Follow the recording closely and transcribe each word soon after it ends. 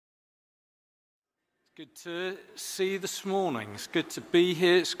Good to see you this morning. It's good to be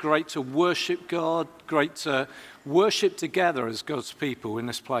here. It's great to worship God, great to worship together as God's people in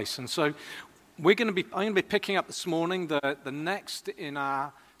this place. And so I'm going to be picking up this morning the next in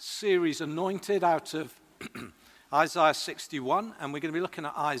our series, Anointed, out of Isaiah 61. And we're going to be looking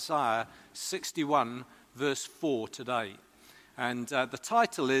at Isaiah 61, verse 4 today. And the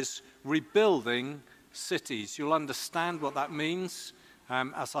title is Rebuilding Cities. You'll understand what that means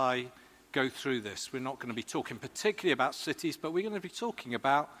as I go through this. We're not going to be talking particularly about cities, but we're going to be talking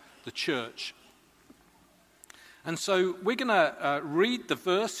about the church. And so we're going to read the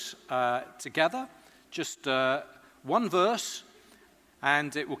verse together, just one verse,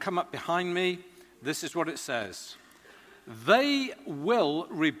 and it will come up behind me. This is what it says. They will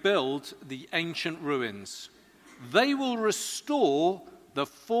rebuild the ancient ruins. They will restore the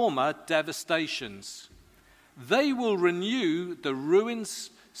former devastations. They will renew the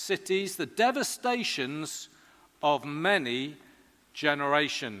ruins cities, the devastations of many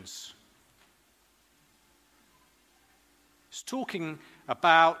generations. It's talking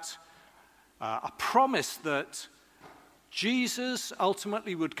about a promise that Jesus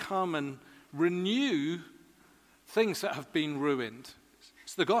ultimately would come and renew things that have been ruined.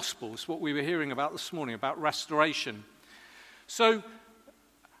 It's the gospel. It's what we were hearing about this morning, about restoration. So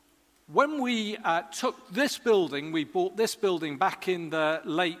when we took this building, we bought this building back in the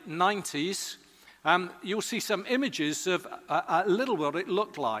late 90s, you'll see some images of a little what it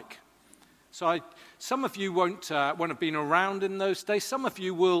looked like. So some of you won't have been around in those days. Some of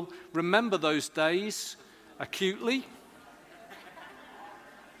you will remember those days acutely.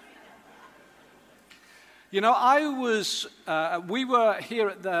 You know, we were here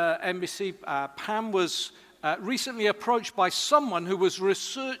at the embassy. Pam was recently approached by someone who was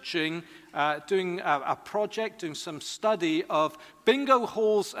researching, doing a project, doing some study of bingo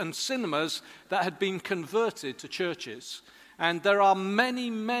halls and cinemas that had been converted to churches. And there are many,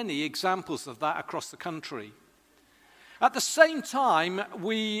 many examples of that across the country. At the same time,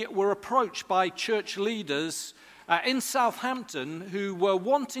 we were approached by church leaders in Southampton who were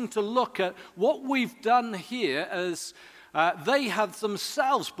wanting to look at what we've done here as they have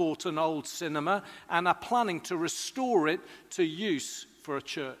themselves bought an old cinema and are planning to restore it to use for a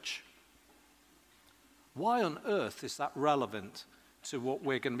church. Why on earth is that relevant to what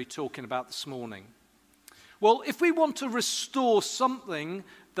we're going to be talking about this morning? Well, if we want to restore something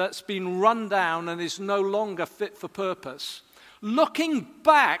that's been run down and is no longer fit for purpose, looking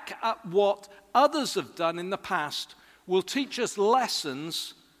back at what others have done in the past will teach us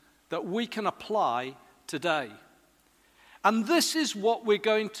lessons that we can apply today. And this is what we're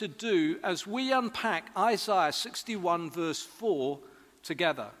going to do as we unpack Isaiah 61 verse 4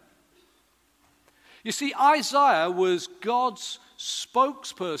 together. You see, Isaiah was God's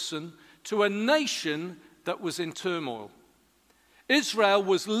spokesperson to a nation that was in turmoil. Israel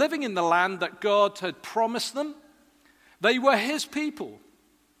was living in the land that God had promised them. They were his people.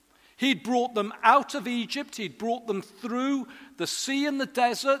 He'd brought them out of Egypt. He'd brought them through the sea and the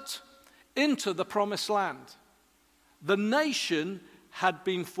desert into the promised land. The nation had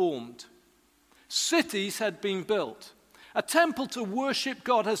been formed. Cities had been built. A temple to worship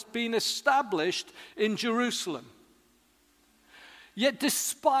God has been established in Jerusalem. Yet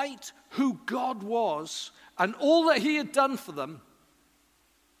despite who God was and all that he had done for them,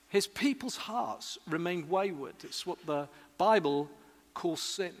 his people's hearts remained wayward. It's what the Bible calls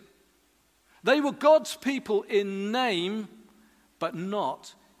sin. They were God's people in name, but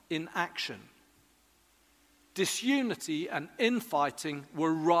not in action. Disunity and infighting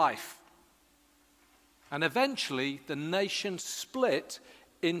were rife. And eventually the nation split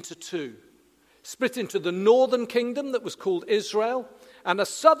into two. Split into the northern kingdom that was called Israel and a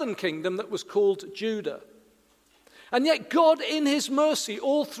southern kingdom that was called Judah. And yet God, in his mercy,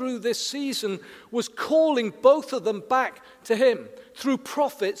 all through this season, was calling both of them back to him through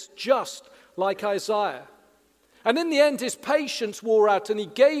prophets just like Isaiah. And in the end, his patience wore out and he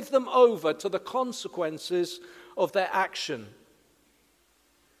gave them over to the consequences of their action.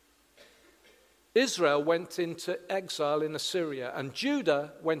 Israel went into exile in Assyria and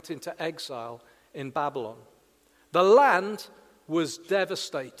Judah went into exile in Babylon. The land was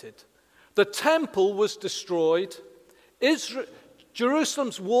devastated. The temple was destroyed.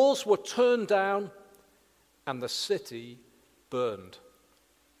 Jerusalem's walls were turned down and the city burned.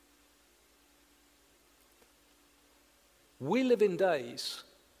 We live in days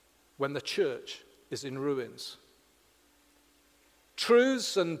when the church is in ruins.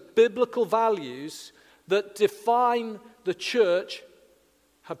 Truths and biblical values that define the church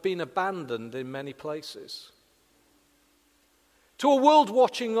have been abandoned in many places. To a world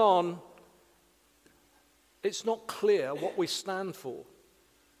watching on, It's not clear what we stand for.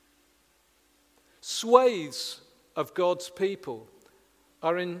 Swathes of God's people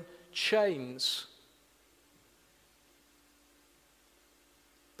are in chains.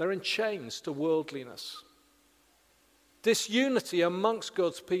 They're in chains to worldliness. Disunity amongst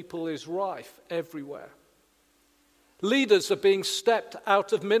God's people is rife everywhere. Leaders are being stepped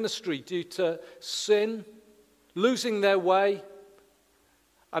out of ministry due to sin, losing their way,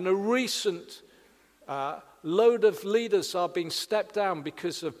 and a recent load of leaders are being stepped down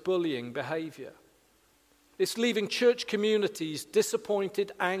because of bullying behavior. It's leaving church communities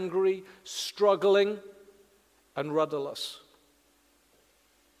disappointed, angry, struggling, and rudderless.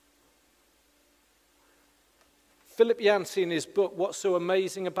 Philip Yancey, in his book, What's So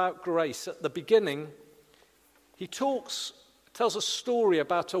Amazing About Grace, at the beginning, he tells a story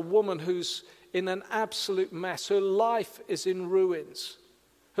about a woman who's in an absolute mess. Her life is in ruins.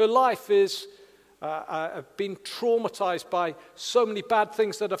 Her life is been traumatized by so many bad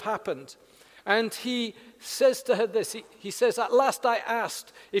things that have happened. And he says to her this, he says, "At last I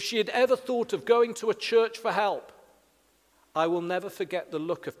asked if she had ever thought of going to a church for help. I will never forget the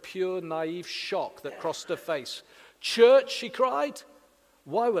look of pure, naive shock that crossed her face. 'Church,' she cried.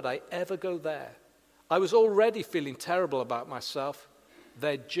 'Why would I ever go there? I was already feeling terrible about myself.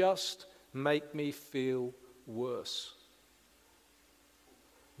 They'd just make me feel worse.'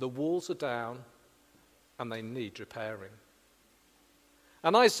 The walls are down and they need repairing."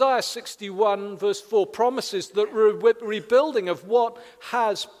 And Isaiah 61 verse 4 promises the rebuilding of what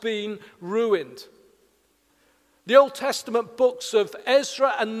has been ruined. The Old Testament books of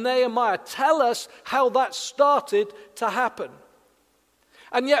Ezra and Nehemiah tell us how that started to happen.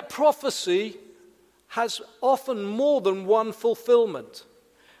 And yet prophecy has often more than one fulfillment.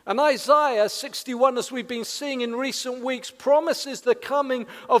 And Isaiah 61, as we've been seeing in recent weeks, promises the coming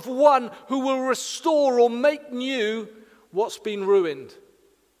of one who will restore or make new what's been ruined.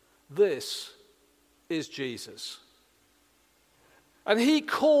 This is Jesus. And he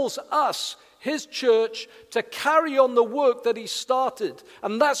calls us, his church, to carry on the work that he started.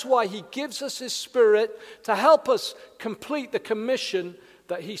 And that's why he gives us his Spirit to help us complete the commission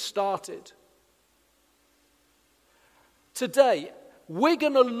that he started. Today, we're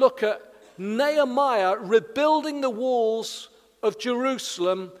going to look at Nehemiah rebuilding the walls of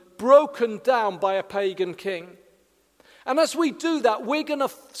Jerusalem broken down by a pagan king. And as we do that, we're going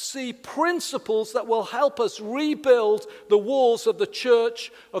to see principles that will help us rebuild the walls of the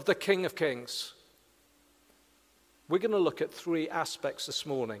church of the King of Kings. We're going to look at three aspects this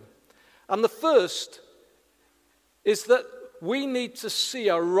morning. And the first is that we need to see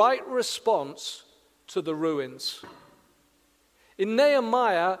a right response to the ruins. In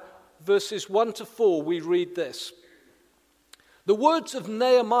Nehemiah verses 1 to 4, we read this. The words of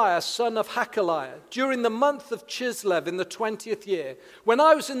Nehemiah, son of Hakaliah, during the month of Chislev in the 20th year, when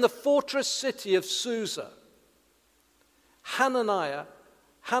I was in the fortress city of Susa, Hanani,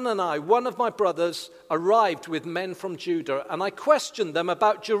 one of my brothers, arrived with men from Judah, and I questioned them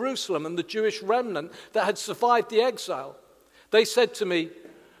about Jerusalem and the Jewish remnant that had survived the exile. They said to me,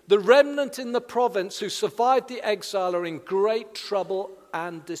 "The remnant in the province who survived the exile are in great trouble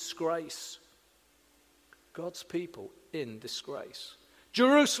and disgrace." God's people in disgrace.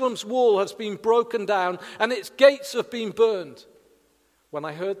 Jerusalem's wall has been broken down and its gates have been burned. When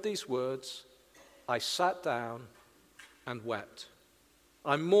I heard these words, I sat down and wept.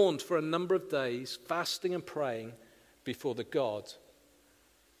 I mourned for a number of days, fasting and praying before the God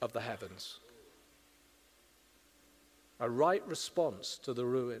of the heavens. A right response to the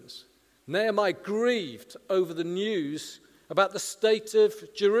ruins. Nehemiah grieved over the news about the state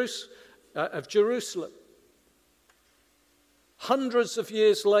of Jerusalem. Hundreds of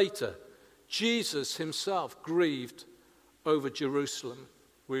years later, Jesus himself grieved over Jerusalem,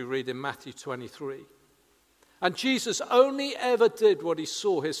 we read in Matthew 23. And Jesus only ever did what he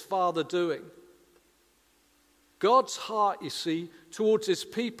saw his Father doing. God's heart, you see, towards his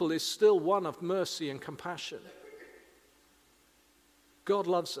people is still one of mercy and compassion. God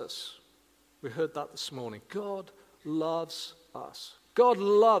loves us. We heard that this morning. God loves us. God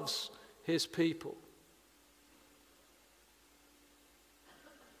loves his people.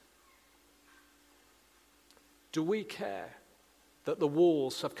 Do we care that the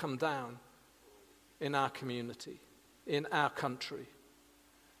walls have come down in our community, in our country?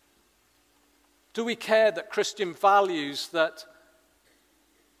 Do we care that Christian values that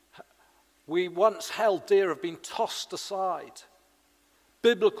we once held dear have been tossed aside?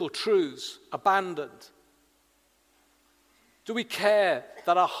 Biblical truths abandoned? Do we care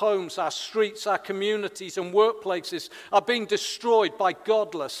that our homes, our streets, our communities and workplaces are being destroyed by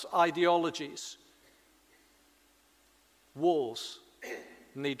godless ideologies? walls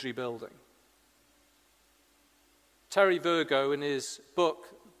need rebuilding. Terry Virgo, in his book,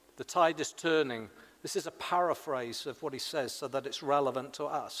 The Tide is Turning, this is a paraphrase of what he says so that it's relevant to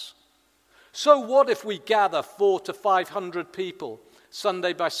us. So what if we gather 400 to 500 people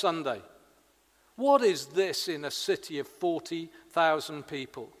Sunday by Sunday? What is this in a city of 40,000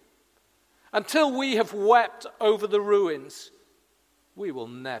 people? Until we have wept over the ruins, we will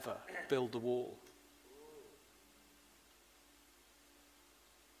never build the wall.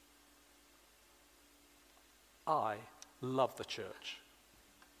 I love the church.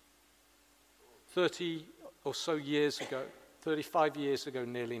 30 or so years ago, 35 years ago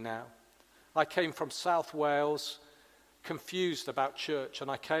nearly now, I came from South Wales, confused about church, and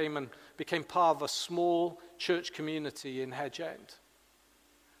I came and became part of a small church community in Hedge End.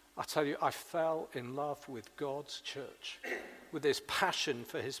 I tell you, I fell in love with God's church, with his passion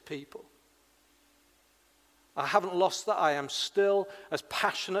for his people. I haven't lost that. I am still as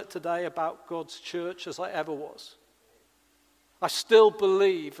passionate today about God's church as I ever was. I still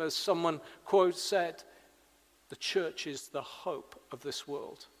believe, as someone quote said, the church is the hope of this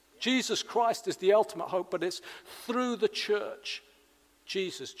world. Jesus Christ is the ultimate hope, but it's through the church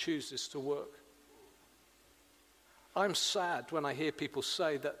Jesus chooses to work. I'm sad when I hear people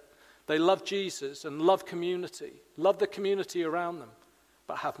say that they love Jesus and love community, love the community around them,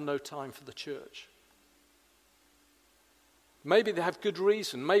 but have no time for the church. Maybe they have good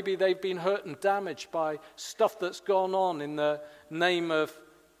reason. Maybe they've been hurt and damaged by stuff that's gone on in the name of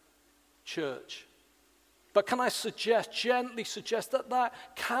church. But can I gently suggest that that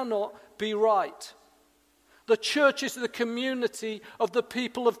cannot be right? The church is the community of the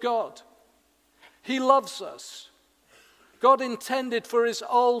people of God. He loves us. God intended for his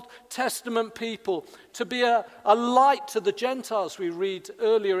Old Testament people to be a light to the Gentiles, we read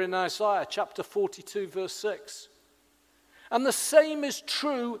earlier in Isaiah chapter 42, verse 6. And the same is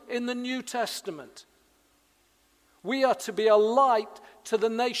true in the New Testament. We are to be a light to the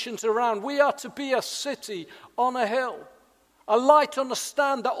nations around. We are to be a city on a hill, a light on a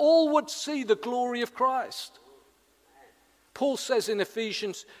stand that all would see the glory of Christ. Paul says in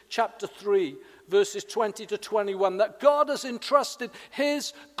Ephesians chapter 3, verses 20 to 21, that God has entrusted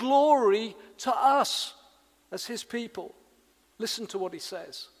his glory to us as his people. Listen to what he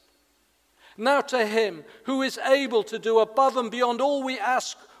says. Now to him who is able to do above and beyond all we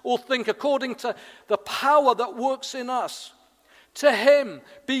ask or think, according to the power that works in us. To him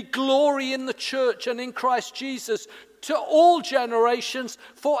be glory in the church and in Christ Jesus to all generations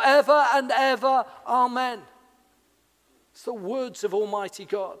forever and ever. Amen. It's the words of Almighty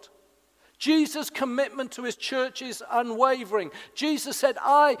God. Jesus' commitment to his church is unwavering. Jesus said,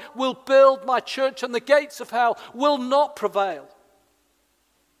 I will build my church and the gates of hell will not prevail.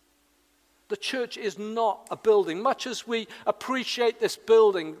 The church is not a building, much as we appreciate this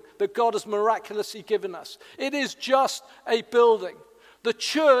building that God has miraculously given us. It is just a building. The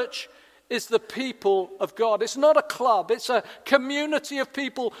church is the people of God. It's not a club. It's a community of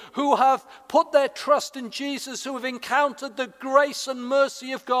people who have put their trust in Jesus, who have encountered the grace and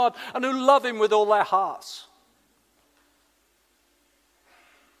mercy of God, and who love him with all their hearts.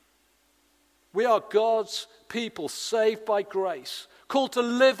 We are God's people, saved by grace, called to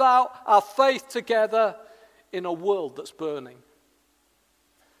live out our faith together in a world that's burning.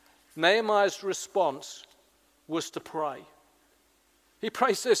 Nehemiah's response was to pray. He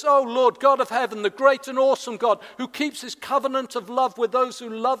prays this, "Oh Lord, God of heaven, the great and awesome God, who keeps his covenant of love with those who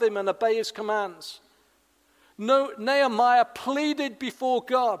love him and obey his commands." Nehemiah pleaded before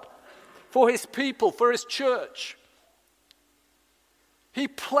God for his people, for his church. He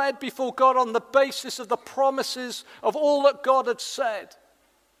pled before God on the basis of the promises of all that God had said.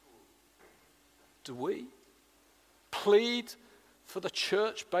 Do we plead for the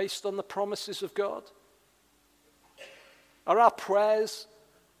church based on the promises of God? Are our prayers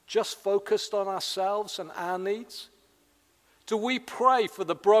just focused on ourselves and our needs? Do we pray for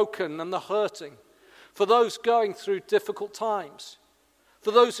the broken and the hurting, for those going through difficult times,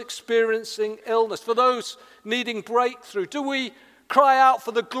 for those experiencing illness, for those needing breakthrough? Do we cry out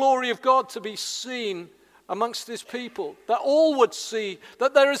for the glory of God to be seen amongst his people, that all would see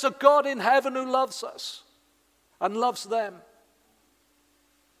that there is a God in heaven who loves us and loves them?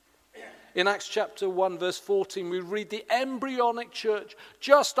 In Acts chapter 1, verse 14, we read the embryonic church,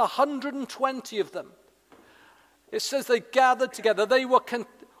 just 120 of them. It says they gathered together. They were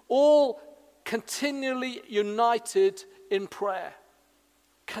all continually united in prayer.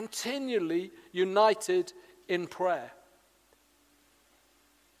 Continually united in prayer.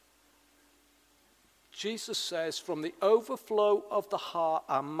 Jesus says, from the overflow of the heart,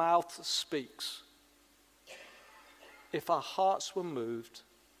 our mouth speaks. if our hearts were moved,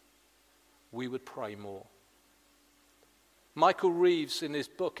 we would pray more. Michael Reeves, in his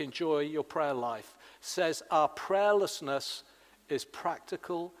book, Enjoy Your Prayer Life, says our prayerlessness is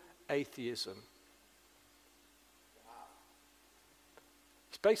practical atheism.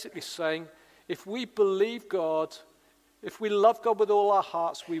 He's basically saying, if we believe God, if we love God with all our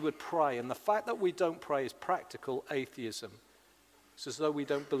hearts, we would pray. And the fact that we don't pray is practical atheism. It's as though we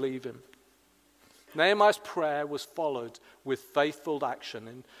don't believe him. Nehemiah's prayer was followed with faithful action.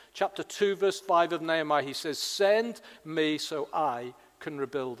 In chapter 2, verse 5 of Nehemiah, he says, "Send me so I can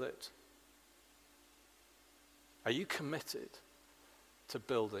rebuild it." Are you committed to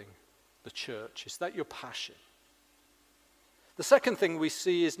building the church? Is that your passion? The second thing we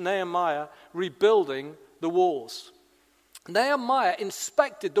see is Nehemiah rebuilding the walls. Nehemiah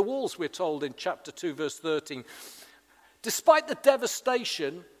inspected the walls, we're told in chapter 2, verse 13. Despite the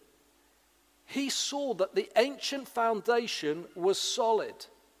devastation, he saw that the ancient foundation was solid.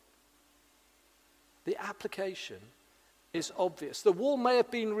 The application is obvious. The wall may have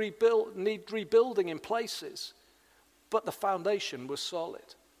been need rebuilding in places, but the foundation was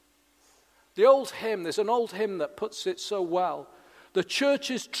solid. The old hymn, there's an old hymn that puts it so well. The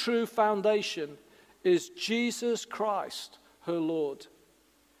church's true foundation is Jesus Christ, her Lord.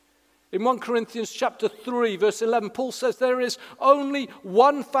 In 1 Corinthians chapter 3, verse 11, Paul says there is only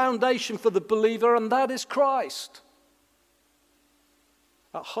one foundation for the believer, and that is Christ.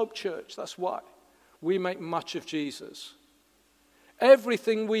 At Hope Church, that's why we make much of Jesus.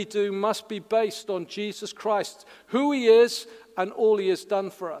 Everything we do must be based on Jesus Christ, who he is and all he has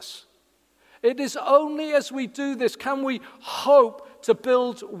done for us. It is only as we do this can we hope to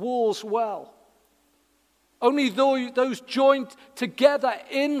build walls well. Only those joined together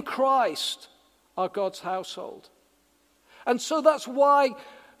in Christ are God's household. And so that's why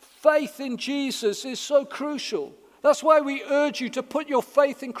faith in Jesus is so crucial. That's why we urge you to put your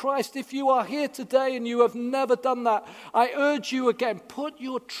faith in Christ. If you are here today and you have never done that, I urge you again, put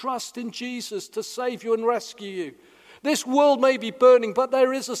your trust in Jesus to save you and rescue you. This world may be burning, but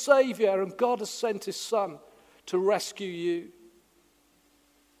there is a Savior, and God has sent his Son to rescue you.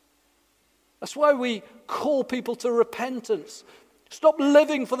 That's why we call people to repentance. Stop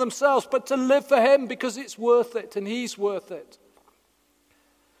living for themselves, but to live for him, because it's worth it and he's worth it.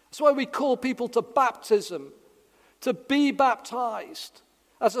 That's why we call people to baptism, to be baptized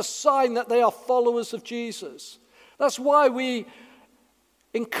as a sign that they are followers of Jesus. That's why we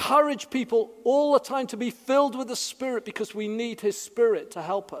encourage people all the time to be filled with the Spirit, because we need his Spirit to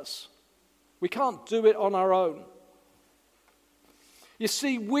help us. We can't do it on our own. You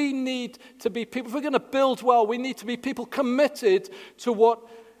see, we need to be people, if we're going to build well, we need to be people committed to what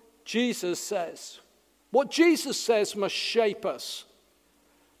Jesus says. What Jesus says must shape us.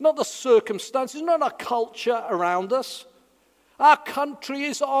 Not the circumstances, not our culture around us. Our country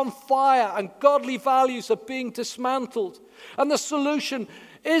is on fire and godly values are being dismantled. And the solution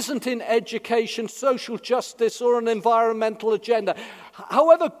isn't in education, social justice, or an environmental agenda,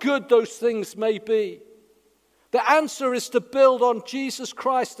 however good those things may be. The answer is to build on Jesus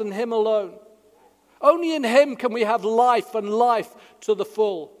Christ and him alone. Only in him can we have life, and life to the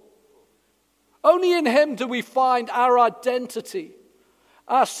full. Only in him do we find our identity,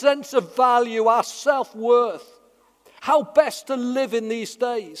 our sense of value, our self-worth, how best to live in these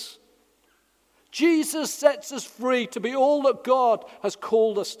days. Jesus sets us free to be all that God has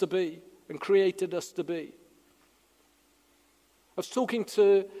called us to be and created us to be.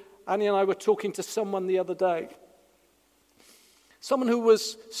 Annie and I were talking to someone the other day. Someone who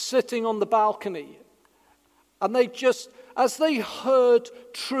was sitting on the balcony. And as they heard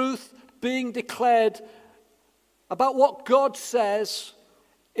truth being declared about what God says,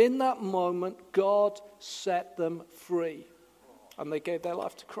 in that moment, God set them free. And they gave their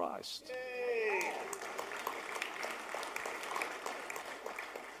life to Christ. Yay.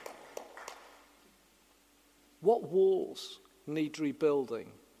 What walls need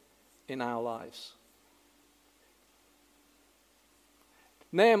rebuilding in our lives?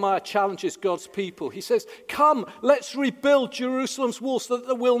 Nehemiah challenges God's people. He says, "Come, let's rebuild Jerusalem's walls so that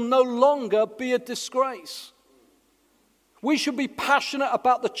there will no longer be a disgrace." We should be passionate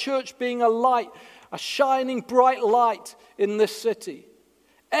about the church being a light, a shining bright light in this city.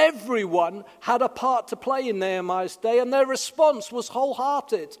 Everyone had a part to play in Nehemiah's day, and their response was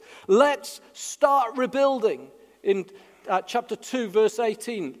wholehearted. Let's start rebuilding. In chapter 2, verse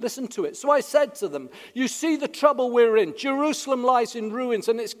 18, listen to it. "So I said to them, you see the trouble we're in. Jerusalem lies in ruins,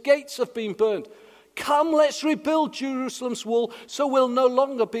 and its gates have been burned. Come, let's rebuild Jerusalem's wall, so we'll no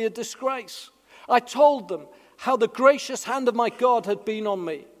longer be a disgrace." I told them how the gracious hand of my God had been on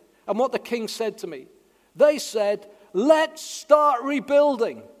me, and what the king said to me. They said, let's start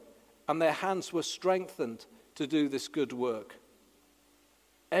rebuilding. And their hands were strengthened to do this good work.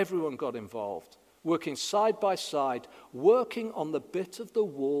 Everyone got involved, working side by side, working on the bit of the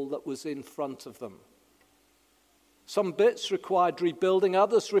wall that was in front of them. Some bits required rebuilding,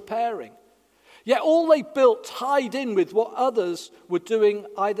 others repairing. Yet all they built tied in with what others were doing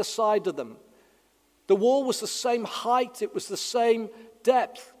either side of them. The wall was the same height, it was the same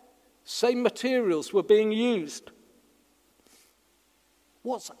depth, same materials were being used.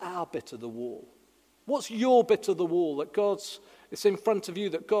 What's our bit of the wall? What's your bit of the wall that it's in front of you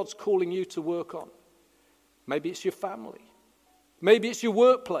that God's calling you to work on? Maybe it's your family. Maybe it's your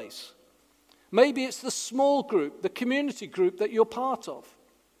workplace. Maybe it's the small group, the community group that you're part of.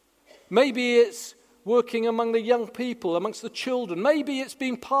 Maybe it's working among the young people, amongst the children. Maybe it's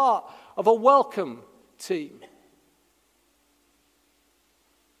being part of a welcome team.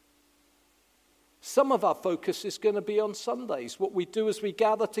 Some of our focus is going to be on Sundays, what we do as we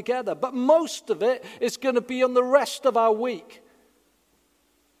gather together. But most of it is going to be on the rest of our week.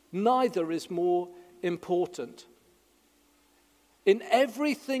 Neither is more important. In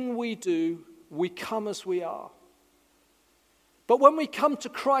everything we do, we come as we are. But when we come to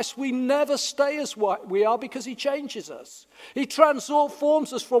Christ, we never stay as we are because he changes us. He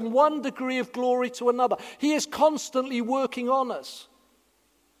transforms us from one degree of glory to another. He is constantly working on us.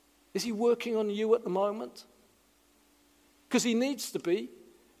 Is he working on you at the moment? Because he needs to be.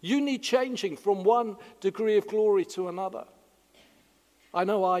 You need changing from one degree of glory to another. I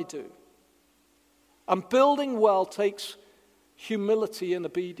know I do. And building well takes humility and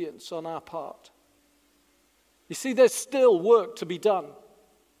obedience on our part. You see, there's still work to be done.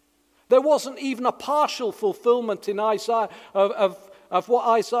 There wasn't even a partial fulfillment in Isaiah of what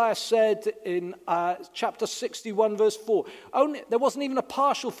Isaiah said in chapter 61, verse 4. There wasn't even a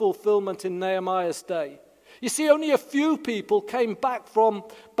partial fulfillment in Nehemiah's day. You see, only a few people came back from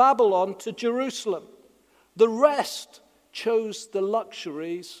Babylon to Jerusalem. The rest chose the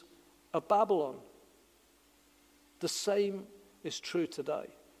luxuries of Babylon. The same is true today.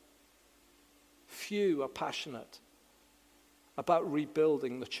 Few are passionate about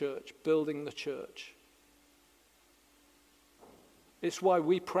rebuilding the church, building the church. It's why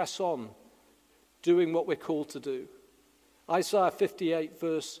we press on doing what we're called to do. Isaiah 58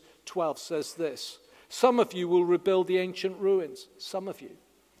 verse 12 says this: some of you will rebuild the ancient ruins. Some of you.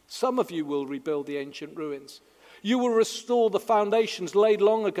 Some of you will rebuild the ancient ruins. You will restore the foundations laid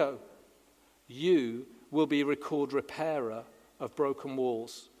long ago. You will be called repairer of broken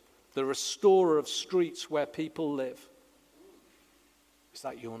walls, the restorer of streets where people live. Is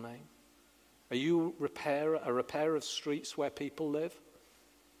that your name? Are you a repairer of streets where people live?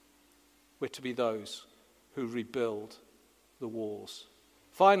 We're to be those who rebuild the walls.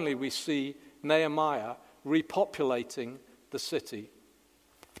 Finally, we see Nehemiah repopulating the city.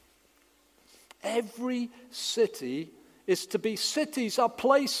 Every city is to be, cities are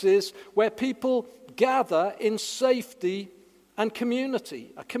places where people gather in safety and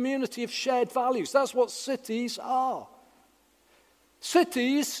community, a community of shared values. That's what cities are.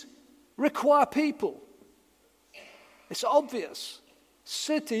 Cities require people. It's obvious.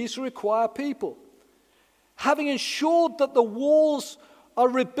 Cities require people. Having ensured that the walls are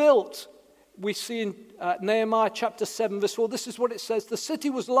rebuilt, we see in Nehemiah chapter 7 verse 4, this is what it says: the city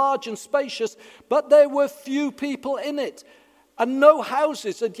was large and spacious, but there were few people in it, and no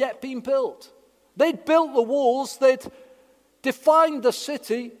houses had yet been built. They'd built the walls, they'd defined the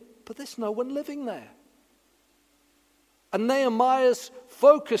city, but there's no one living there. And Nehemiah's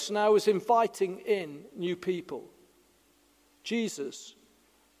focus now is inviting in new people. Jesus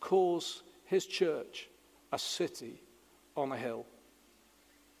calls his church a city on a hill,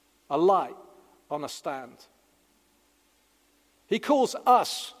 a light on a stand. He calls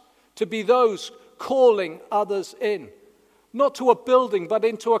us to be those calling others in, not to a building, but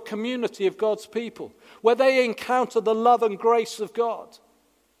into a community of God's people, where they encounter the love and grace of God.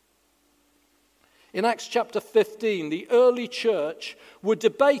 In Acts chapter 15, the early church were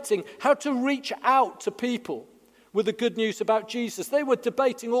debating how to reach out to people with the good news about Jesus. They were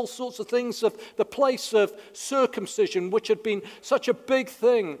debating all sorts of things of the place of circumcision, which had been such a big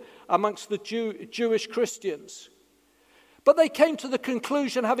thing amongst the Jewish Christians. But they came to the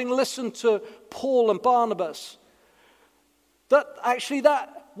conclusion, having listened to Paul and Barnabas, that actually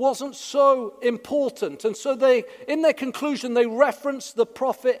that wasn't so important. And so in their conclusion, they referenced the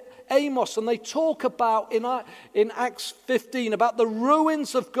prophet Amos, and they talk about in Acts 15 about the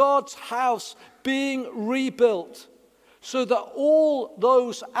ruins of God's house being rebuilt so that all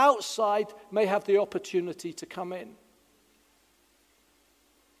those outside may have the opportunity to come in.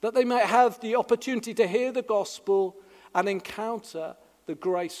 that they might have the opportunity to hear the gospel and encounter the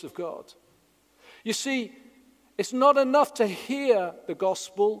grace of God. You see, it's not enough to hear the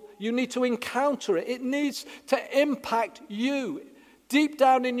gospel. You need to encounter it. It needs to impact you deep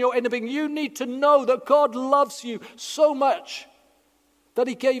down in your inner being. You need to know that God loves you so much that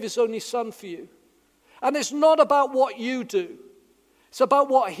he gave his only son for you. And it's not about what you do. It's about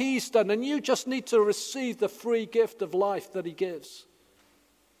what he's done. And you just need to receive the free gift of life that he gives.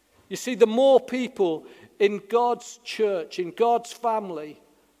 You see, the more people in God's church, in God's family,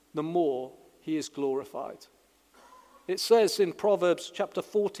 the more he is glorified. It says in Proverbs chapter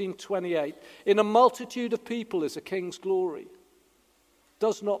 14:28, in a multitude of people is a king's glory.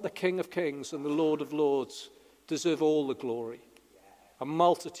 Does not the King of Kings and the Lord of Lords deserve all the glory? A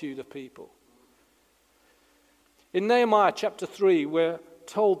multitude of people. In Nehemiah chapter 3, we're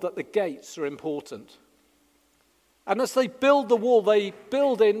told that the gates are important. And as they build the wall, they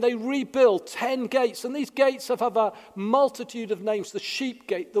rebuild 10 gates. And these gates have a multitude of names: the sheep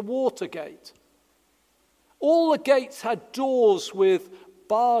gate, the water gate. All the gates had doors with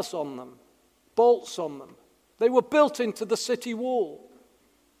bars on them, bolts on them. They were built into the city wall.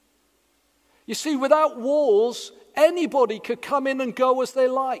 You see, without walls, anybody could come in and go as they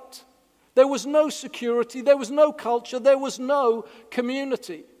liked. There was no security, there was no culture, there was no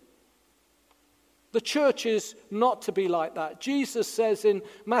community. The church is not to be like that. Jesus says in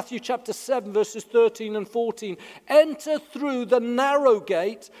Matthew chapter 7, verses 13 and 14, enter through the narrow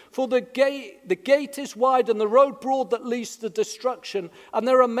gate, for the gate is wide and the road broad that leads to destruction, and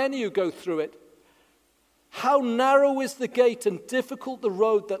there are many who go through it. How narrow is the gate and difficult the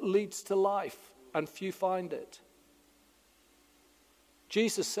road that leads to life, and few find it.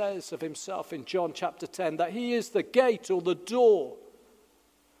 Jesus says of himself in John chapter 10 that he is the gate or the door.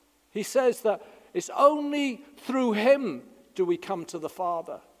 He says that it's only through him do we come to the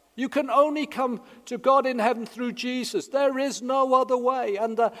Father. You can only come to God in heaven through Jesus. There is no other way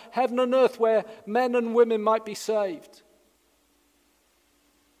under heaven and earth where men and women might be saved.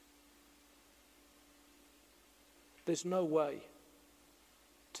 There's no way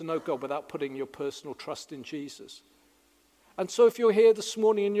to know God without putting your personal trust in Jesus. And so if you're here this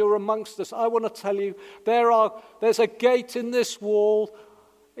morning and you're amongst us, I want to tell you there's a gate in this wall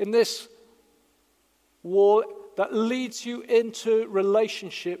that leads you into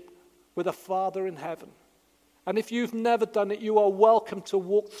relationship with a Father in heaven. And if you've never done it, you are welcome to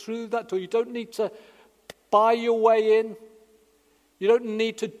walk through that door. You don't need to buy your way in. You don't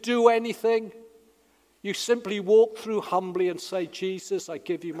need to do anything. You simply walk through humbly and say, Jesus, I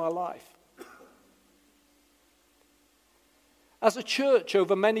give you my life. As a church,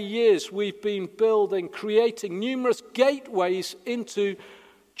 over many years, we've been creating numerous gateways into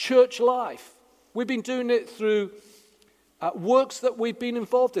church life. We've been doing it through works that we've been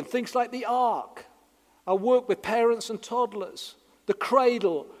involved in, things like the Ark, our work with parents and toddlers, the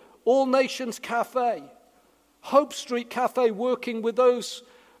Cradle, All Nations Cafe, Hope Street Cafe, working with those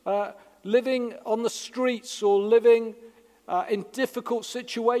living on the streets or living in difficult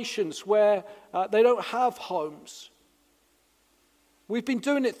situations where they don't have homes. We've been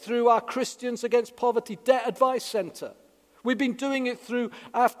doing it through our Christians Against Poverty Debt Advice Centre. We've been doing it through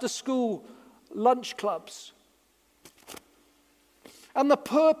after-school lunch clubs. And the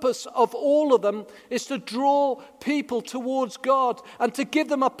purpose of all of them is to draw people towards God and to give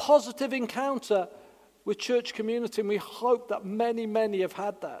them a positive encounter with church community. And we hope that many, many have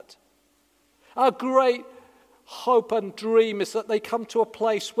had that. Our great hope and dream is that they come to a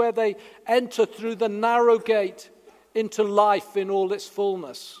place where they enter through the narrow gate into life in all its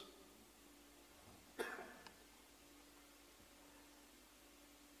fullness.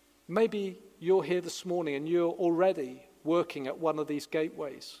 Maybe you're here this morning and you're already working at one of these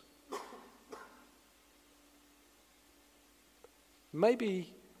gateways.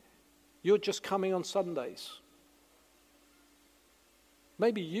 Maybe you're just coming on Sundays.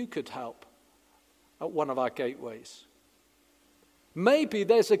 Maybe you could help at one of our gateways. Maybe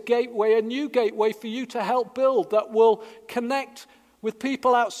there's a new gateway for you to help build that will connect with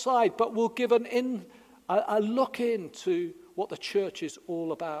people outside, but will give a look into what the church is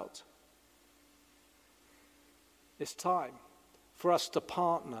all about. It's time for us to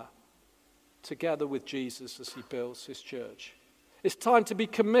partner together with Jesus as he builds his church. It's time to be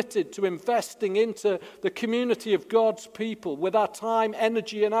committed to investing into the community of God's people with our time,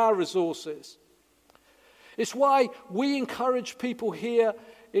 energy, and our resources. It's why we encourage people here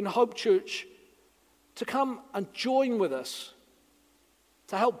in Hope Church to come and join with us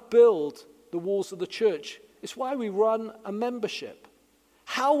to help build the walls of the church. It's why we run a membership.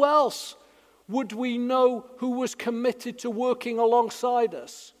 How else would we know who was committed to working alongside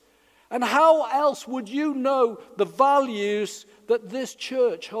us? And how else would you know the values that this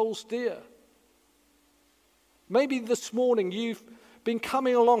church holds dear? Maybe this morning you've been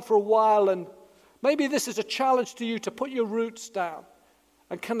coming along for a while, and maybe this is a challenge to you to put your roots down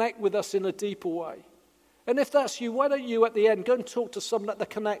and connect with us in a deeper way. And if that's you, why don't you at the end go and talk to someone at the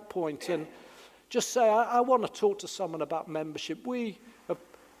connect point and just say, I want to talk to someone about membership. A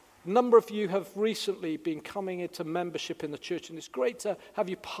number of you have recently been coming into membership in the church, and it's great to have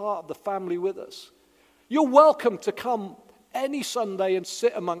you part of the family with us. You're welcome to come any Sunday and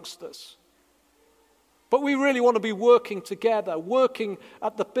sit amongst us. But we really want to be working together, working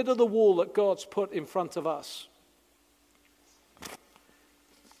at the bit of the wall that God's put in front of us.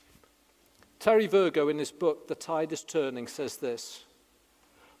 Terry Virgo, in his book, The Tide is Turning, says this: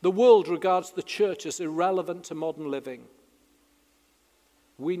 the world regards the church as irrelevant to modern living.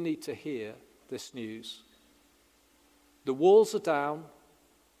 We need to hear this news. The walls are down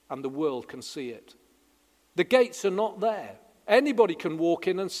and the world can see it. The gates are not there. Anybody can walk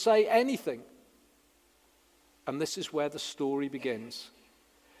in and say anything. And this is where the story begins.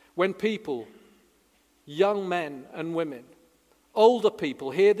 When people, young men and women, older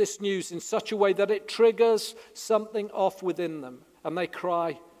people, hear this news in such a way that it triggers something off within them, and they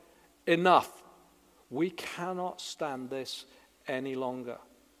cry, enough. We cannot stand this any longer.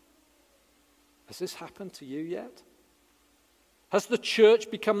 Has this happened to you yet? Has the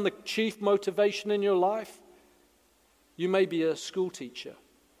church become the chief motivation in your life? You may be a school teacher,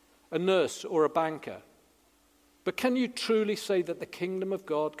 a nurse, or a banker. But can you truly say that the kingdom of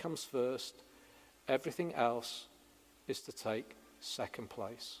God comes first? Everything else is to take second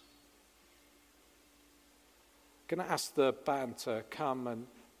place. I'm going to ask the band to come and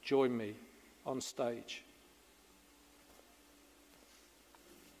join me on stage.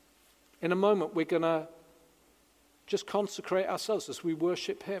 In a moment, we're going to just consecrate ourselves as we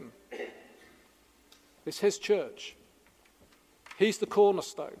worship him. It's his church. He's the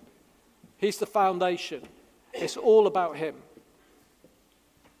cornerstone. He's the foundation. It's all about him.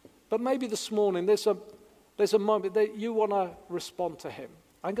 But maybe this morning there's a moment that you want to respond to him.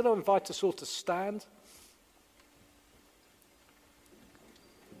 I'm going to invite us all to stand.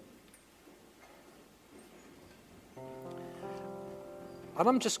 And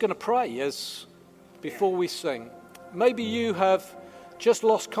I'm just going to pray before we sing. Maybe you have just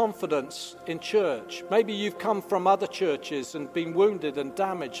lost confidence in church. Maybe you've come from other churches and been wounded and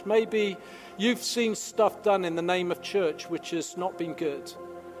damaged. Maybe you've seen stuff done in the name of church which has not been good.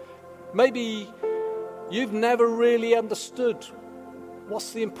 Maybe you've never really understood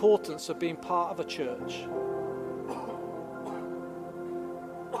what's the importance of being part of a church.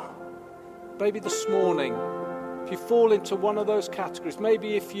 Maybe this morning, if you fall into one of those categories,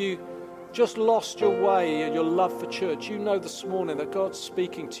 maybe if you just lost your way and your love for church, you know this morning that God's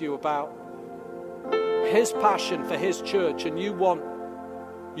speaking to you about his passion for his church, and you want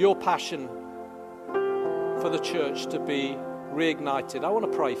your passion for the church to be reignited. I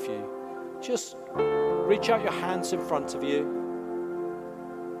want to pray for you. Just reach out your hands in front of you.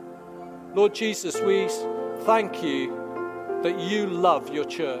 Lord Jesus, we thank you that you love your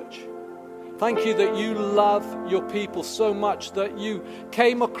church. Thank you that you love your people so much that you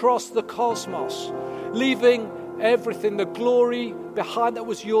came across the cosmos, leaving everything, the glory behind that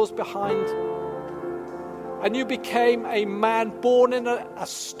was yours behind. And you became a man born in a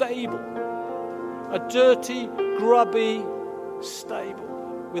stable, a dirty, grubby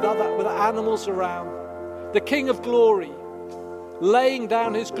stable with animals around. The King of Glory, laying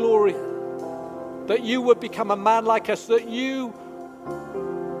down his glory, that you would become a man like us, that you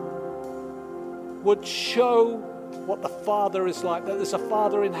would show what the Father is like, that there's a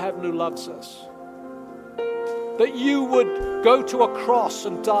Father in heaven who loves us. That you would go to a cross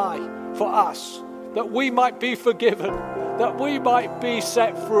and die for us, that we might be forgiven, that we might be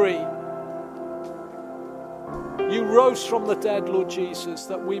set free. You rose from the dead, Lord Jesus,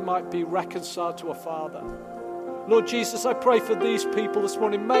 that we might be reconciled to a Father. Lord Jesus, I pray for these people this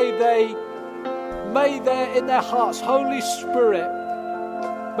morning. May they in their hearts, Holy Spirit,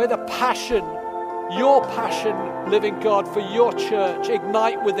 may the passion, your passion, living God, for your church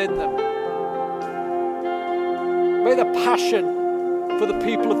ignite within them. May the passion for the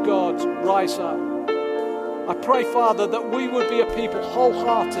people of God rise up. I pray, Father, that we would be a people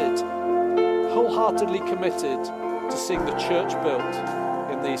wholeheartedly committed to seeing the church built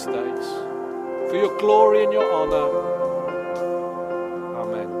in these days. For your glory and your honor,